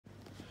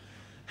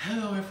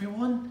Hello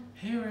everyone,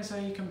 here is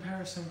a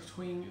comparison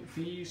between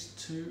these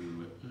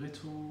two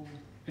little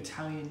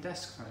Italian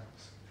desk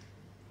fans.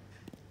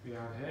 We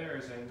have here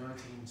is a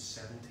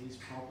 1970s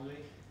probably,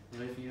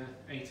 Lyvia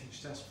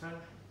 8-inch desk fan,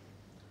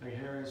 and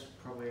here is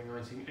probably a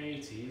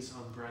 1980s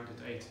unbranded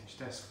 8-inch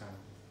desk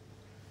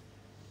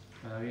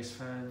fan. These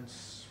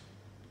fans,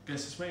 I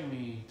guess it's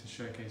mainly to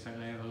showcase that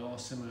they have a lot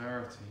of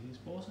similarities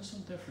but also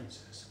some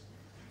differences,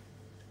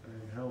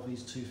 and how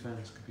these two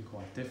fans could be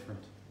quite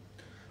different.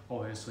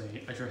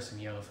 Obviously, addressing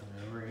the elephant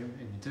in the room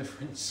in the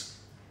difference.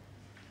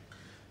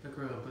 The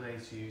grill and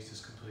blades used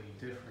is completely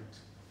different.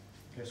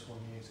 This one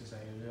uses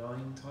a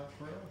line type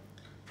grill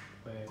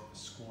with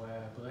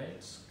square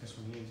blades. This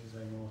one uses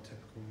a more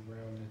typical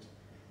rounded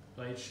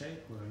blade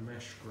shape with a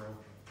mesh grill.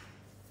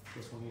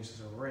 This one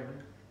uses a ring.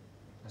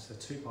 That's a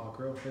 2-part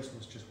grill. This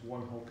one's just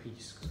one whole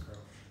piece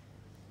grill.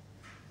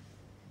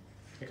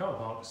 They can't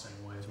part the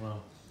same way as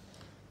well.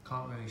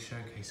 Can't really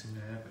showcase them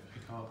there, but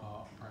they can't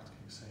part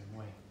practically the same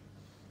way.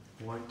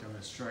 Won't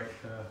demonstrate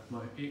the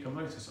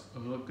motors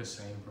look the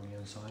same from the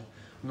inside.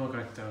 I'm not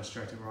going to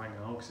demonstrate it right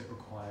now because it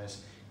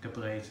requires the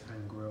blades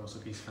and grills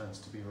of these fans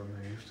to be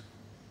removed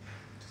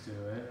to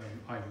do it,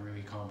 and I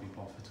really can't be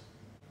bothered.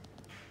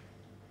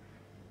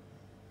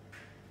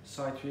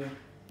 Side view,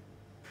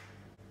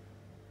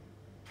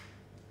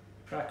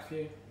 back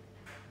view.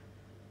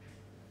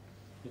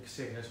 You can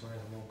see this one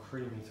is a more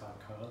creamy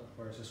type colour,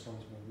 whereas this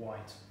one's more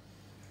white.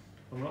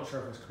 I'm not sure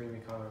if it's creamy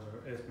colours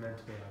or it's meant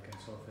to be like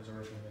this, or if it's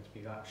originally meant to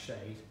be that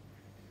shade,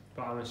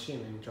 but I'm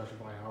assuming, judging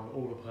by how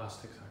all the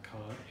plastics are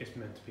colour, it's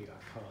meant to be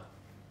that colour.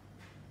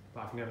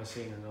 But I've never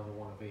seen another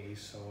one of these,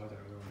 so I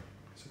don't know.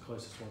 It's the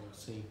closest one I've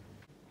seen.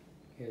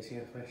 Here's the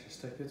information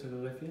sticker to the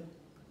Lyvia.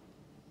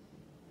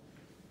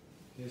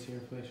 Here's the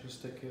information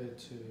sticker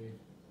to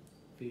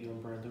the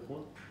Unbranded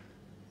one.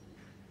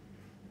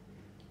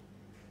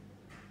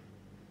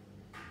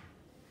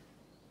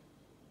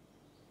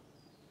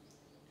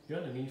 The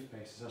underneath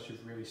base is actually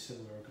really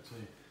similar to,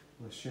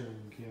 I'm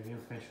assuming the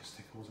information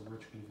sticker was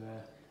originally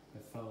there,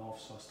 it fell off,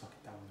 so I stuck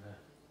it down there.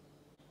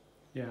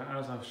 Yeah,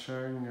 as I've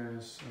shown,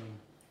 there's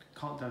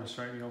can't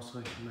demonstrate the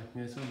oscillation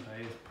mechanism, but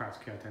it is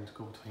practically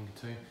identical between the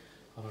two,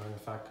 other than the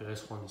fact that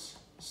this one's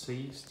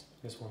seized,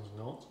 this one's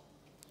not.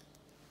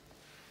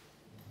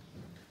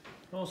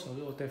 Also, a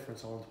little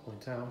difference I want to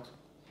point out.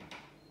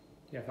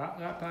 Yeah,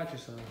 that badge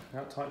is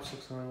that Type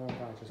 691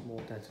 badge is more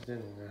dented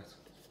in than that.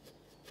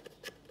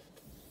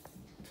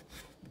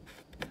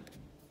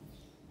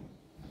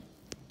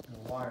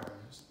 The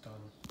wiring is done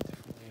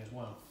differently as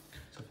well.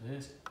 So for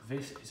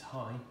this is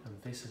high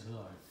and this is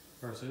low.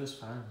 Whereas for this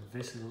fan,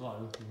 this is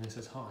low and this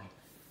is high.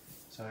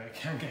 So it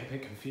can get a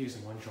bit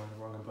confusing when trying to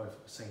run them both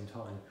at the same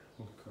time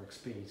with the correct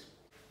speed.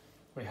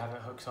 We have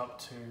it hooked up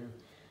to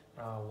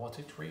our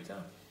wattage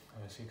reader.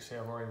 As you can see,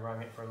 I've already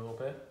rang it for a little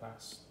bit.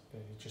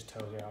 It just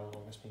tells you how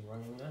long it's been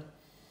running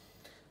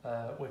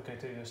there. We're going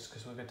to do this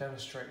because we're going to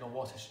demonstrate the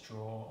wattage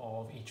draw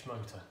of each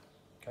motor.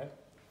 Okay.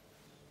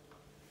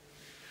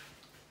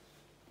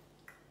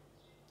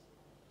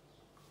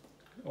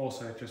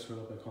 Also, just for a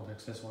little bit of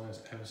context, this one has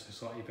ever so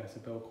slightly better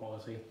build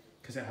quality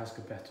because it has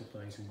better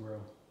blades and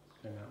grill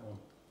than that one.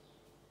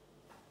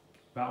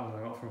 That one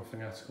I got from a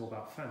fanatical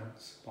about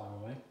fans, by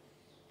the way,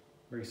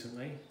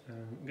 recently.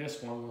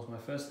 This one was my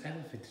first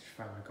ever vintage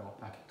fan I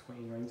got back in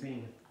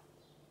 2019.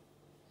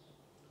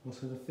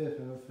 Also the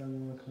 5th ever fan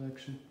in my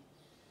collection.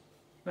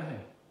 But hey,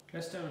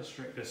 let's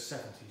demonstrate the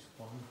 70s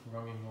one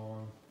running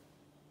on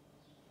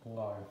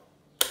low.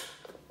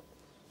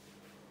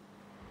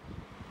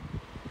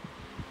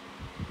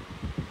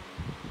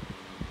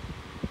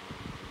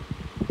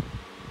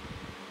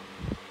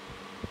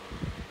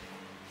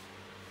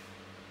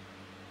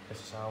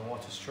 This is our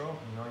water straw,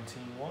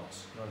 19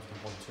 watts,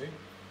 19.2.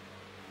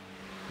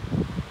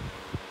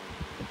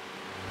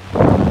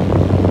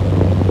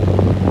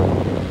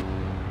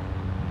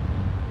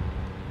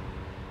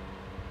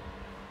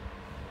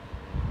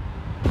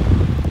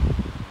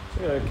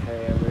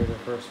 Okay, I made the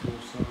first full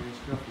size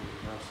nothing.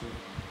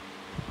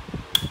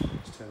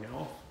 Let's turn it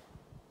off.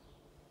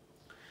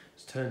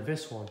 Let's turn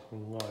this one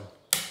on low.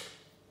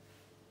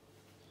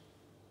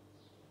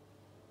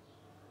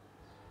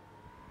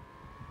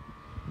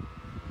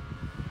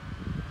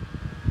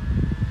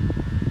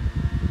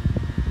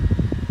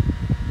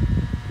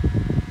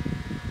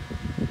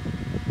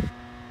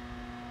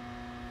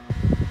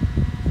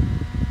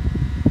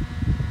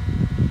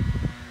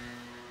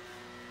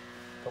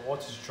 The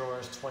wattage draw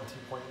is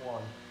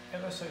 20.1,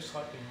 ever so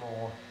slightly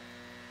more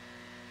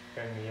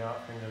than the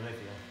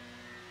Lyvia.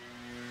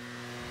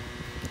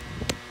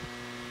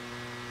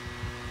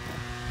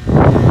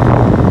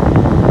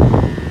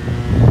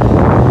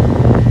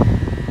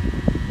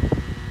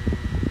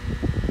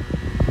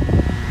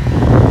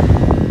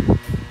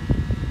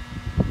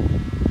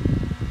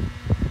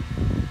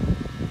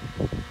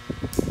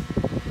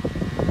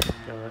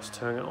 Now let's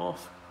turn it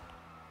off.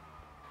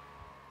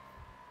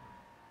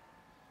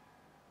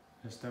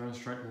 Let's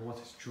demonstrate the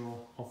wattage draw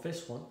of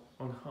this one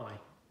on high.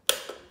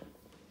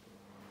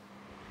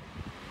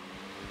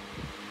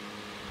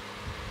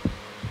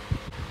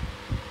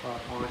 I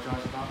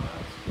apologise about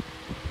that.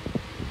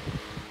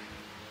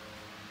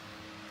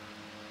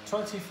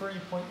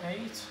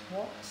 23.8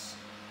 watts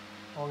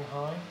on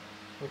high,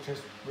 which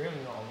is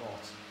really not a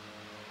lot.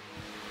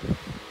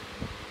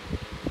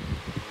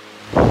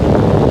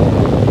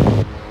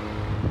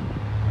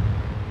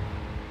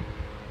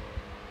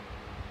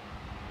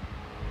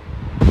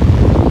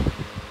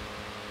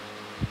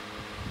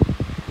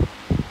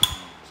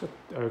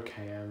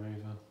 Okay, air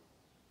mover.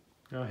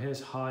 Now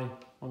here's high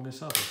on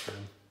this other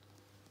fan.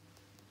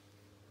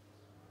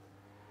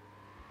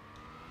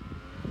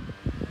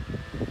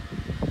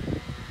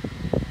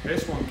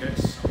 This one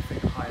gets, I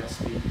think, higher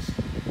speeds.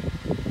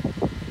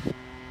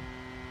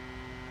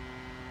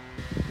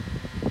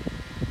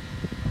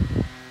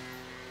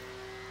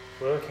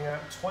 We're looking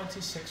at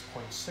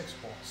 26.6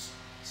 watts,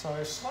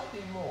 so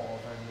slightly more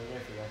than the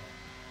Lyvia,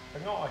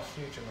 but not a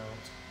huge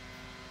amount.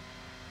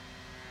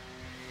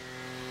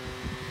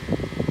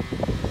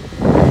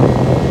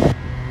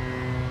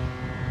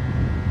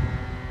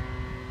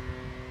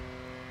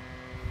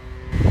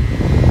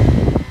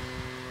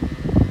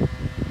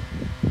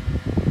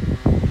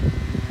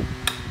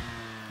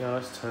 Now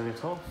let's turn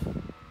it off.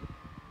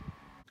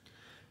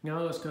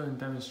 Now let's go and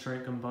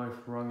demonstrate them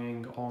both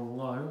running on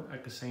low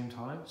at the same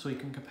time so you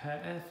can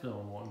compare airflow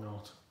and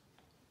whatnot.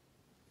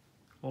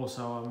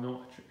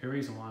 Also, the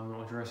reason why I'm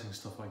not addressing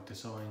stuff like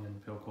design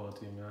and build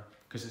quality and that,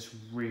 because it's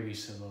really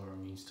similar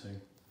on these two,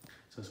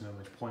 so there's not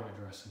much point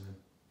addressing them.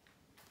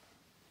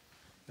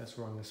 Let's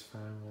run this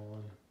fan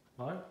on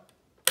low.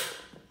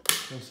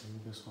 Let's see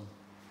this one.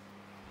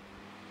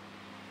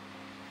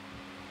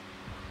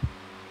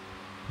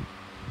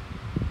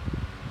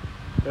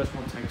 This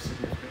one takes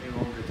significantly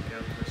longer to get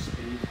up to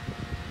speed.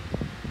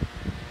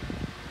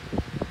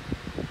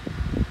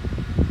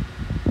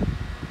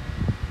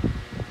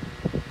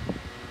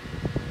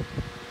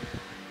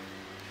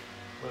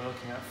 We're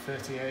looking at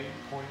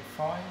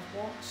 38.5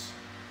 watts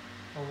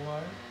on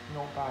low.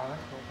 Not bad,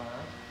 not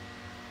bad.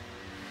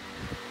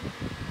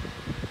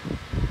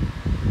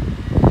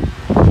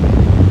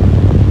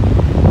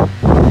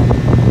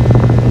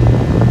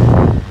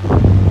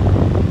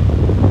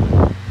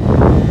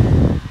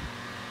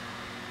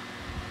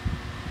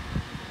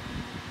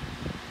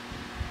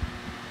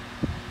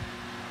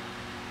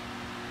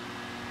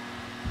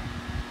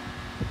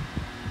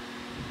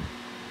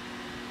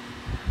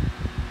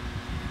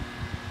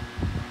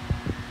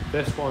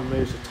 This one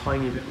moves a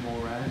tiny bit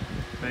more air,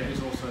 but it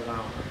is also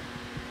louder.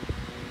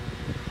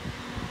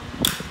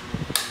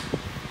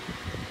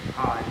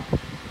 High.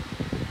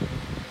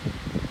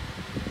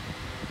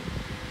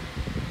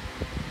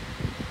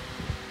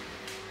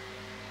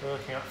 We're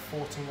looking at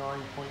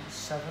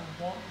 49.7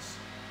 watts.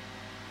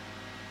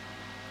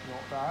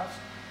 Not bad.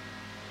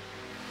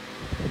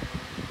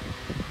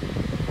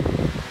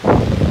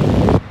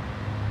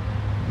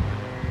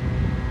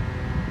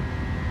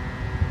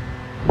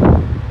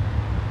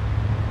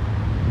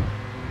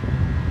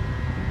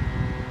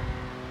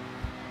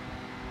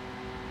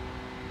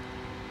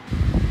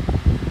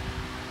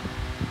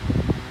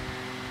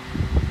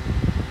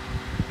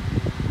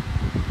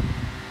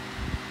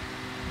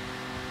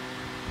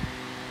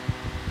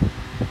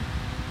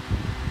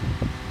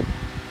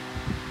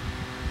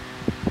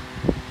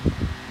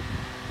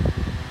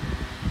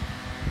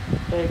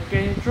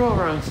 They draw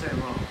around the same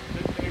amount.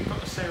 They've got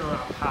the same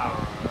amount of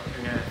power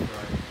in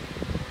airflow.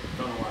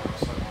 Don't know why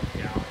that's so hard to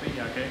get out, but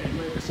yeah, they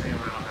move the same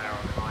amount of air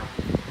on high.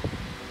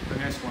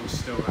 And this one's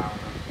still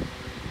louder.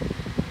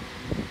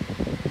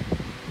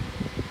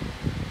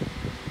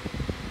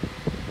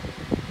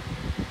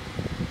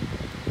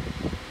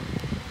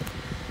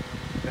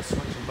 Let's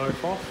switch them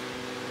both off.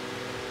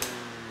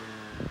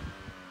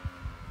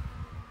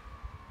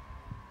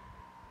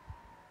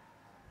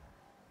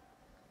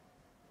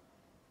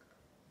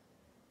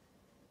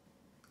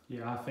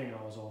 Yeah, I think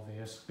that was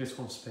obvious. This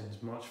one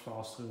spins much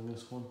faster than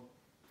this one.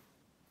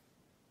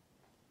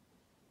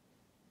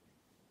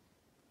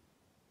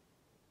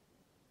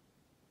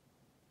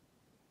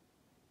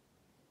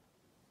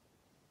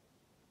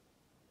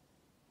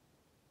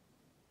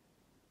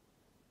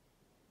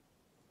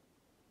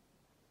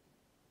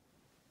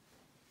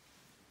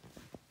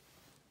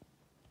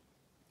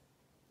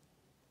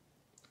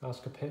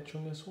 Ask a pitch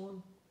on this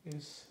one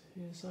is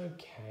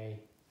okay.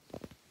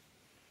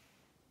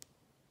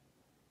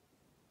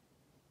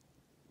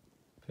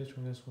 Pitch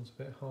on this one's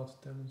a bit hard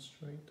to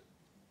demonstrate,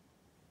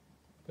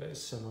 but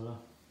it's similar.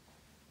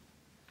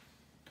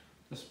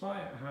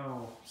 Despite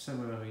how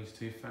similar these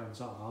two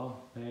fans are,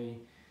 they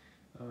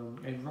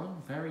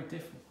run very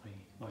differently.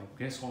 Like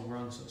this one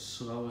runs at a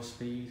slower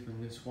speed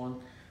than this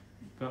one,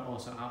 but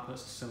also outputs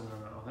a similar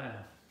amount of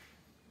air.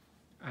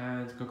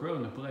 And the grill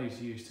and the blades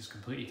used is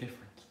completely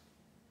different.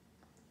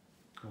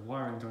 The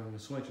wiring during the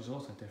switch is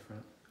also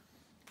different.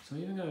 So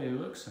even though they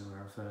look similar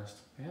at first,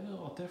 they have a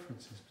lot of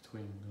differences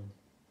between them.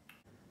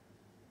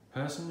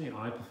 Personally,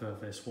 I prefer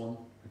this one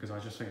because I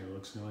just think it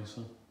looks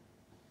nicer.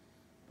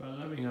 But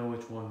let me know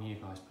which one you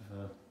guys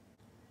prefer.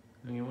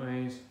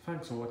 Anyways,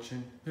 thanks for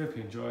watching, hope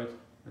you enjoyed,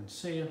 and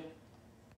see ya!